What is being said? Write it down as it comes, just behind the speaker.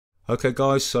Okay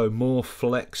guys, so more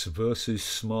flex versus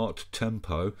smart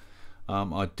tempo.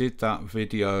 I did that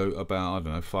video about, I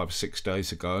don't know, 5 or 6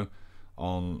 days ago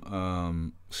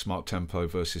on smart tempo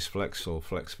versus flex, or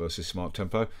flex versus smart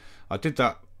tempo. I did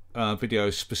that video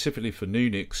specifically for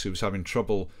Nunix, who was having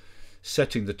trouble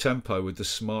setting the tempo with the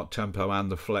smart tempo and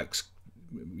the flex,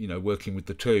 you know, working with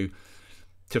the two,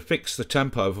 to fix the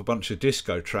tempo of a bunch of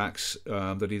disco tracks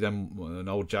that he then, an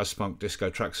old jazz funk disco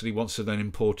tracks that he wants to then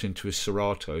import into his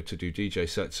Serato to do DJ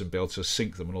sets and be able to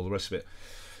sync them and all the rest of it.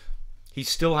 He's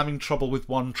still having trouble with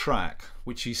one track,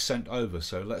 which he's sent over,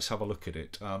 so let's have a look at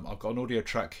it. I've got an audio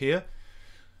track here,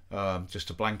 just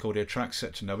a blank audio track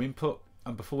set to no input.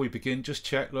 And before we begin, just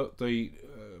check, look, the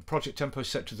project tempo is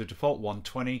set to the default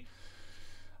 120.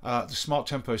 The smart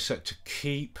tempo is set to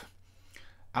keep.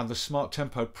 And the smart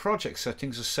tempo project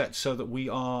settings are set so that we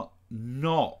are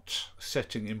not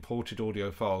setting imported audio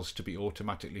files to be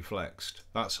automatically flexed.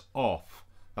 That's off.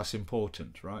 That's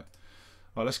important, right?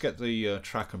 Right, let's get the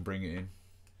track and bring it in.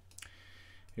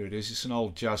 Here it is. It's an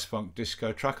old jazz funk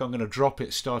disco track. I'm going to drop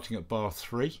it starting at bar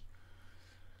 3.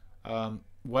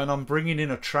 When I'm bringing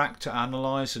in a track to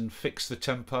analyze and fix the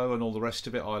tempo and all the rest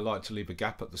of it, I like to leave a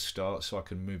gap at the start so I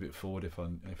can move it forward if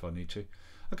I need to.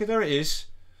 Okay, there it is.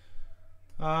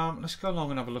 Let's go along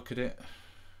and have a look at it.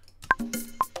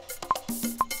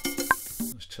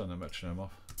 Let's turn the metronome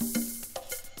off.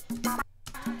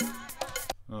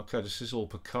 Okay, this is all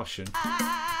percussion.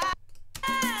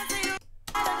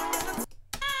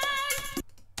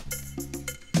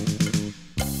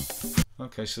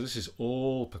 Okay, so this is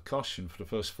all percussion for the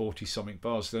first 40-something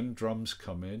bars. Then drums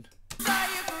come in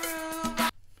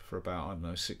for about, I don't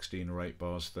know, 16 or 8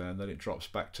 bars there, and then it drops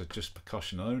back to just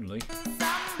percussion only.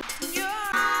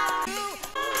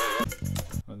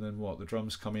 And then what? The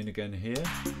drums come in again here.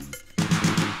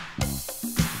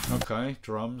 Okay,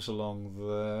 drums along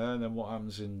there. And then what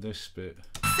happens in this bit?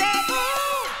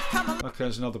 Okay,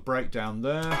 there's another breakdown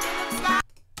there.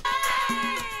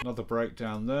 Another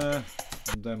breakdown there.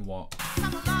 And then what?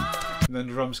 And then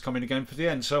the drums come in again for the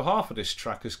end. So half of this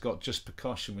track has got just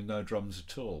percussion with no drums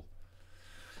at all.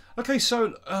 Okay,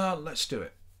 so let's do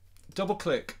it. Double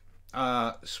click,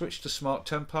 switch to smart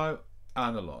tempo,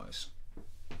 analyze.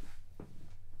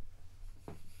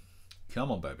 Come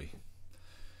on, baby.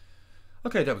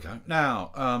 Okay, there we go.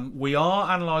 Now, we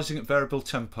are analysing at variable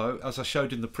tempo, as I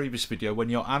showed in the previous video. When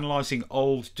you're analysing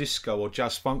old disco or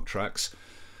jazz funk tracks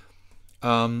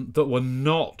that were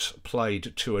not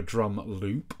played to a drum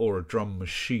loop or a drum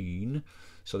machine,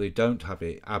 so they don't have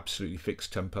a absolutely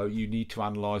fixed tempo, you need to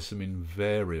analyse them in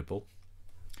variable.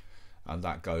 And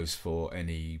that goes for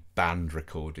any band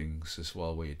recordings as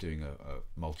well, where you're doing a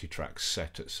multi-track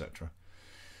set, etc.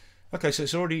 Okay, so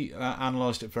it's already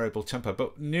analysed at variable tempo,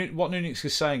 but what Nunix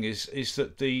is saying is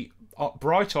that the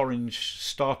bright orange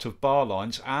start of bar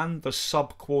lines and the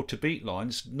sub-quarter beat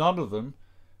lines, none of them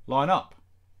line up.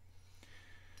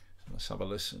 So let's have a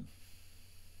listen.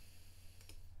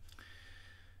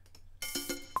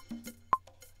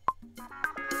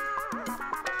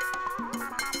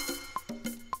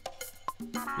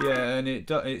 Yeah, and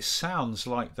it sounds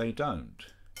like they don't.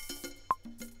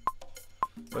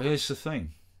 But here's the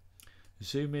thing.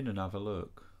 Zoom in and have a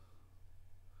look.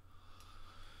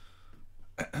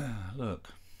 Look.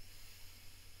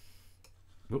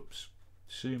 Whoops.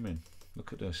 Zoom in.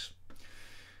 Look at this.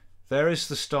 There is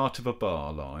the start of a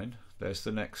bar line. There's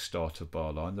the next start of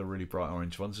bar line, the really bright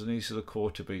orange ones, and these are the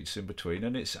quarter beats in between.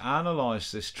 And it's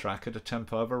analysed this track at a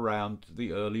tempo of around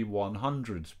the early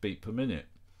 100s beat per minute,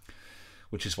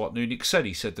 which is what Nunix said.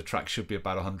 He said the track should be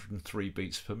about 103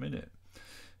 beats per minute.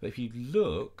 But if you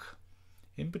look,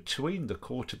 in between the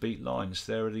quarter beat lines,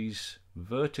 there are these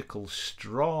vertical,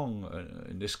 strong,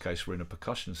 in this case we're in a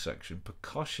percussion section,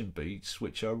 percussion beats,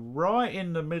 which are right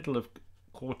in the middle of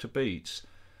quarter beats.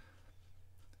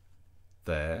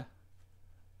 There,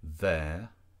 there,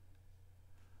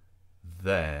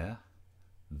 there,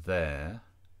 there,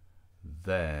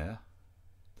 there,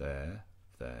 there,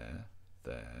 there,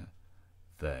 there,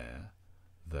 there,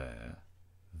 there,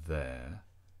 there,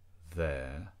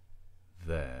 there,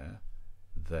 there,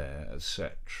 there,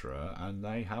 etc. And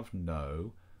they have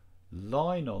no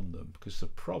line on them, because the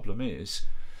problem is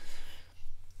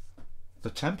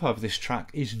the tempo of this track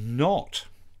is not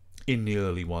in the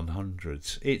early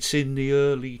 100s, it's in the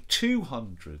early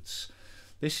 200s.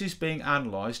 This is being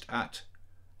analysed at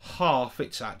half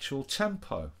its actual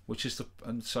tempo, which is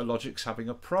and so Logic's having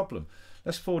a problem.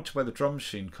 Let's forward to where the drum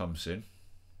machine comes in,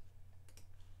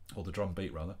 or the drum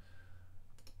beat rather.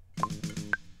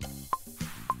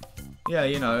 Yeah,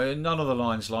 you know, none of the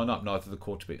lines line up, neither the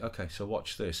quarter beat. Okay, so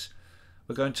watch this.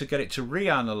 we're going to get it to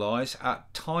reanalyze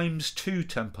at ×2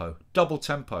 tempo, double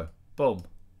tempo. Boom.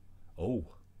 Oh.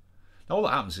 Now all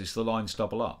that happens is the lines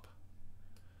double up.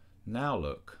 Now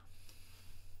look.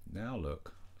 Now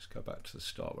look. Let's go back to the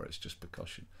start where it's just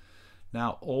percussion.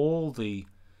 Now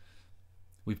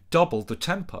we've doubled the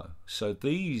tempo. So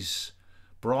these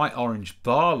bright orange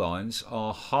bar lines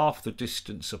are half the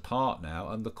distance apart now,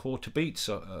 and the quarter beats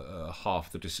are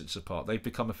half the distance apart. They've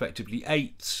become effectively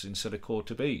eighths instead of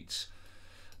quarter beats.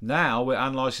 Now we're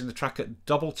analysing the track at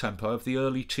double tempo of the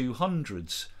early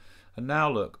 200s. And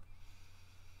now look,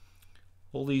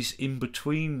 all these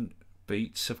in-between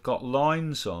beats have got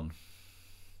lines on,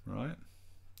 right?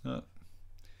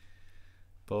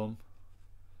 Boom,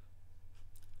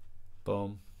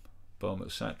 boom, boom,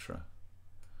 etc.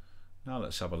 Now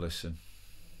let's have a listen.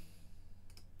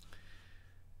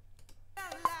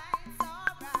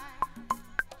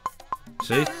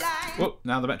 See? Whoop,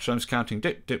 now the metronome's counting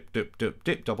dip, dip, dip, dip,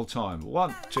 dip, double time.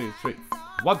 1, 2, 3,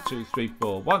 1, 2, 3,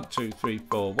 4, 1, 2, 3,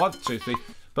 4, 1, 2, 3.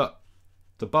 But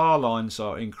the bar lines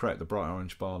are incorrect, the bright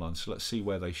orange bar lines. So let's see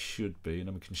where they should be, and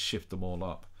then we can shift them all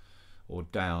up or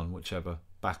down, whichever,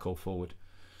 back or forward.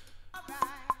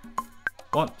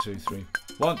 1, 2, 3,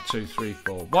 1, 2, 3,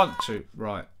 4, 1, 2.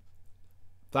 Right.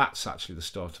 That's actually the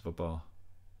start of a bar.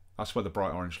 That's where the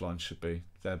bright orange lines should be.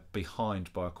 They're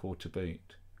behind by a quarter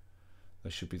beat. They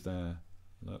should be there.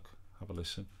 Look, have a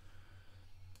listen.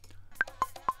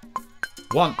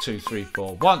 1, 2, 3,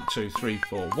 4, 1, 2, 3,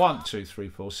 4, 1, 2, 3,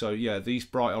 4. So yeah, these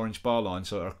bright orange bar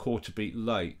lines are a quarter beat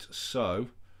late. So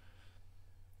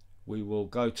we will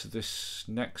go to this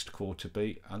next quarter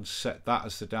beat and set that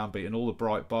as the downbeat, and all the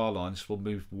bright bar lines will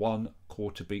move 1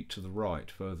 quarter beat to the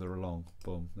right further along.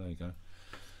 Boom, there you go.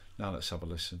 Now let's have a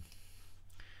listen.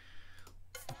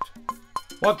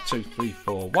 1, 2, 3,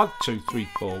 4, 1, 2, 3,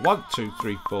 4, 1, 2,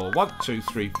 3, 4, 1, 2,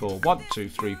 3, 4, 1, 2,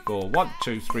 3, 4, 1,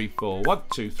 2, 3, 4, 1,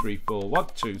 2, 3, 4, 1,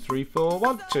 2, 3, 4,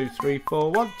 1, 2, 3,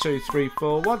 4, 1, 2, 3,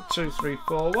 4, 1, 2, 3,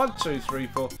 4, 1, 2, 3,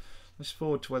 4. Let's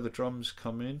forward to where the drums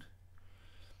come in.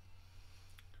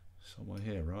 Somewhere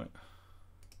here, right?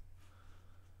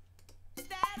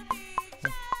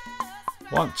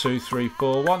 1, 2, 3,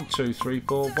 4, 1, 2, 3,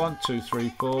 4, 1, 2, 3,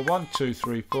 4, 1, 2,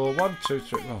 3, 4, 1, 2,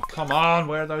 3. Oh, come on,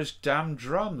 where are those damn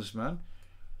drums, man?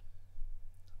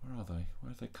 Where are they?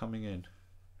 Where are they coming in?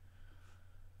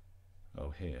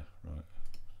 Oh, here, right.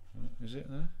 Is it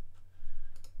there?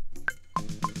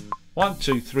 1,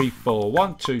 2, 3, 4,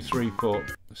 1, 2, 3, 4.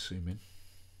 Let's zoom in.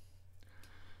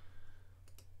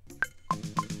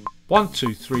 1,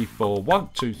 2, 3, 4, 1,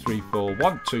 2, 3, 4,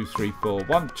 1, 2, 3, 4,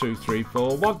 1, 2, 3,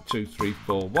 4, 1, 2, 3,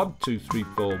 4, 1, 2, 3,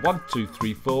 4, 1, 2,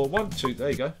 3, 4, 1, 2. There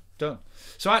you go, done.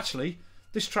 So actually,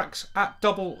 this track's at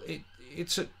double.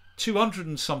 It's at 200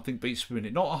 and something beats per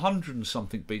minute, not 100 and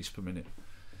something beats per minute.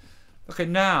 Okay,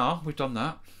 now we've done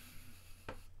that.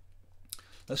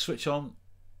 Let's switch on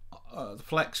the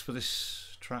flex for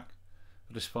this track,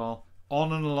 for this file,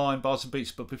 on and align bars and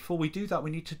beats. But before we do that, we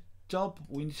need to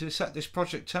set this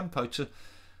project tempo to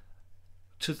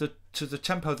the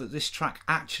tempo that this track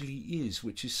actually is,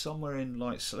 which is somewhere in,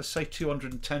 like, let's say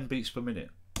 210 beats per minute.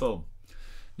 Boom.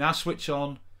 Now switch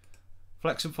on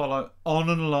flex and follow, on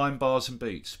and align bars and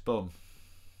beats. Boom.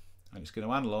 And it's going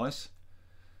to analyze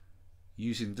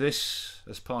using this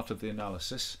as part of the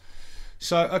analysis.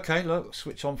 So okay, look,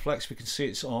 switch on flex, we can see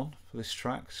it's on for this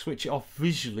track. Switch it off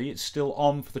visually, it's still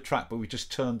on for the track, but we just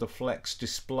turned the flex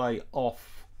display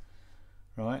off.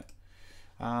 Right,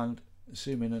 and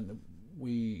zoom in, and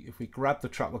if we grab the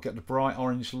track, we'll get the bright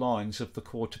orange lines of the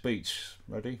quarter beats.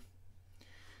 Ready?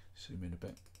 Zoom in a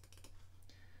bit.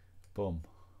 Boom.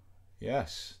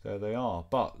 Yes, there they are.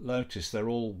 But notice they're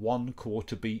all 1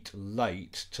 quarter beat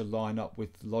late to line up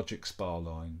with Logic's bar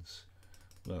lines.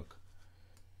 Look.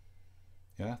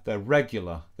 Yeah, they're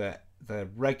regular. They're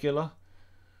regular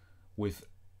with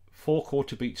 4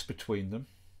 quarter beats between them.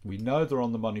 We know they're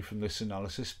on the money from this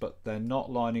analysis, but they're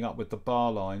not lining up with the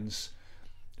bar lines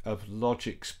of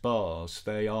Logic's bars.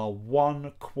 They are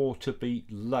 1 quarter beat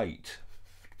late,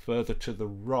 further to the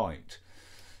right.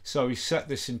 So we set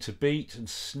this into beat and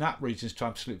snap regions to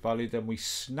absolute value, then we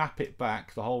snap it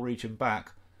back, the whole region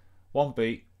back, 1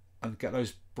 beat, and get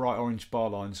those bright orange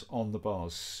bar lines on the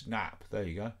bars. Snap, there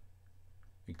you go.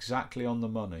 Exactly on the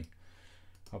money.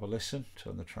 Have a listen,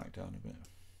 turn the track down a bit.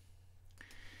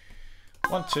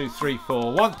 1, 2, 3,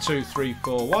 4, 1, 2, 3,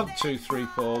 4, 1, 2, 3,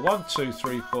 4, 1, 2,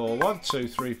 3, 4, 1, 2,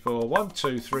 3, 4, 1,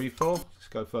 2, 3, 4. Let's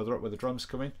go further up where the drums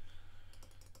come in.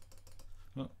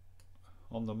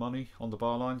 On the money, on the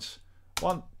bar lines.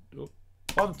 1,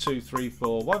 2, 3,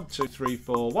 4, 1, 2, 3,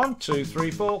 4, 1, 2,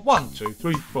 3, 4, 1, 2,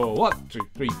 3, 4, 1, 2,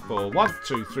 3, 4, 1,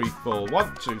 2, 3, 4,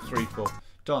 1, 2, 3, 4.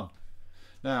 Done.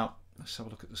 Now, let's have a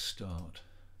look at the start.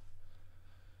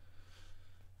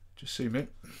 Just zoom in.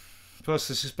 First,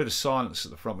 there's this bit of silence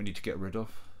at the front we need to get rid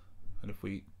of. And if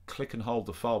we click and hold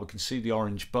the file, we can see the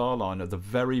orange bar line of the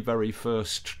very, very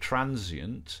first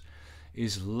transient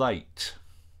is late.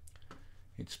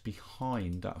 It's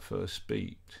behind that first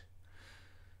beat.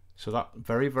 So that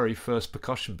very, very first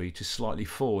percussion beat is slightly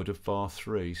forward of bar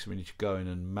 3. So we need to go in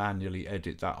and manually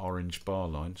edit that orange bar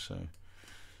line,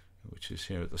 which is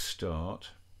here at the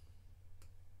start.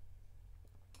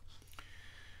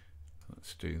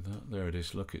 Let's do that. There it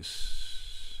is. Look,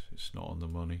 it's not on the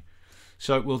money.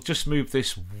 So we'll just move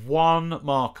this one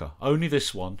marker, only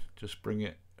this one. Just bring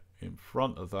it in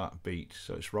front of that beat,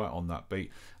 so it's right on that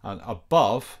beat. And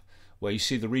above, where you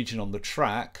see the region on the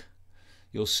track,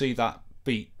 you'll see that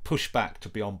beat push back to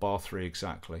be on bar 3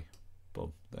 exactly.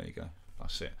 Boom. There you go.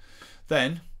 That's it.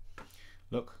 Then,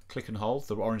 look, click and hold.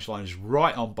 The orange line is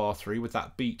right on bar 3 with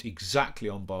that beat exactly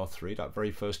on bar 3, that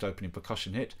very first opening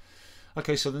percussion hit.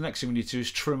 Okay, so the next thing we need to do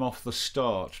is trim off the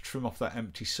start, trim off that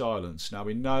empty silence. Now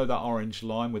we know that orange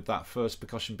line with that first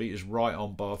percussion beat is right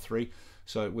on bar 3.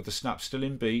 So with the snap still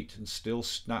in beat and still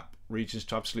snap regions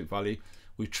to absolute value,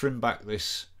 we trim back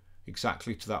this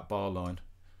exactly to that bar line.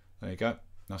 There you go,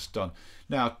 that's done.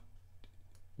 Now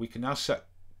we can now set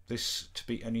this to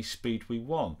be any speed we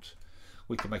want.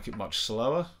 We can make it much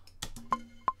slower,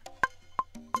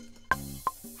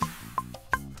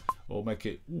 or make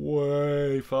it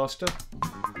way faster.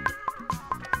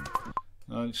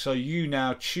 And so you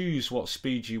now choose what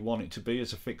speed you want it to be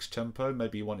as a fixed tempo.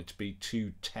 Maybe you want it to be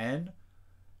 210.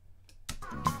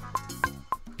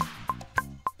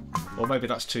 Or maybe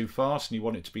that's too fast and you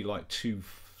want it to be like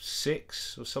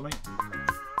 2.6 or something.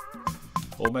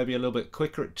 Or maybe a little bit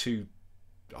quicker at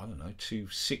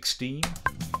 2.16.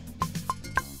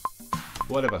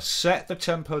 Whatever. Set the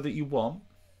tempo that you want.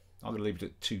 I'm going to leave it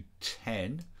at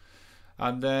 210.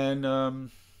 And then go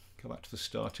back to the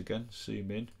start again,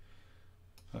 zoom in.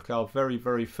 Okay, our very,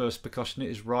 very first percussion hit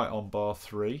is right on bar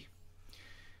 3.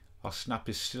 Our snap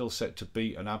is still set to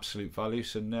beat an absolute value.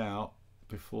 So now,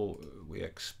 before we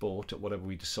export at whatever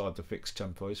we decide the fixed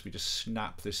tempo is, we just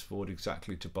snap this forward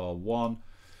exactly to bar 1.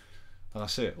 And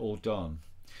that's it, all done.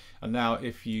 And now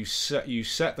if you set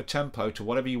the tempo to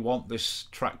whatever you want this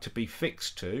track to be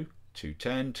fixed to,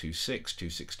 210, 2.6,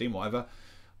 2.16, whatever,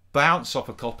 bounce off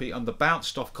a copy, and the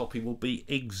bounced off copy will be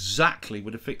exactly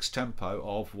with a fixed tempo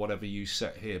of whatever you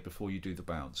set here before you do the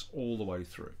bounce, all the way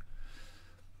through.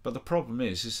 But the problem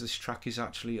is this track is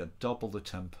actually at double the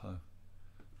tempo.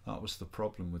 That was the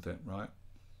problem with it, right?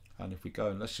 And if we go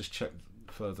and let's just check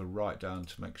further right down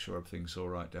to make sure everything's all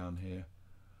right down here.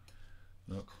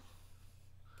 Look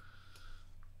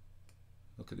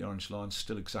at the orange line,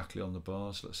 still exactly on the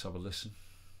bars. Let's have a listen.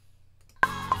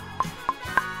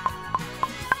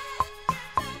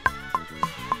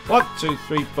 1, 2,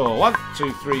 3, 4, 1,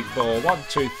 2, 3, 4, 1,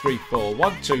 2, 3, 4,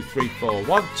 1, 2, 3, 4,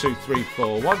 1, 2, 3,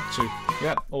 4, 1, 2.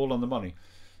 Yeah, all on the money.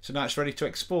 So now it's ready to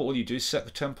export. All you do is set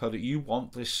the tempo that you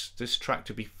want this track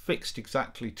to be fixed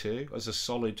exactly to as a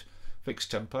solid fixed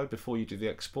tempo before you do the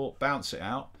export. Bounce it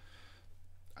out,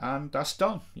 and that's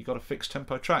done. You've got a fixed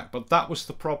tempo track. But that was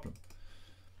the problem.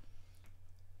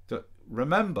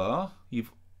 Remember,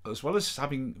 as well as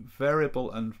having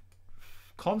variable and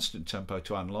constant tempo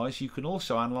to analyze, you can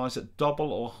also analyze at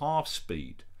double or half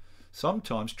speed.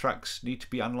 Sometimes tracks need to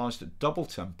be analyzed at double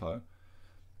tempo,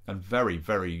 and very,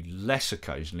 very less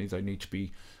occasionally they need to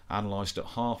be analyzed at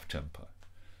half tempo.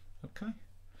 Okay.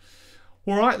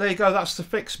 All right, there you go. That's the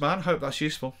fix, man. Hope that's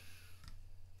useful.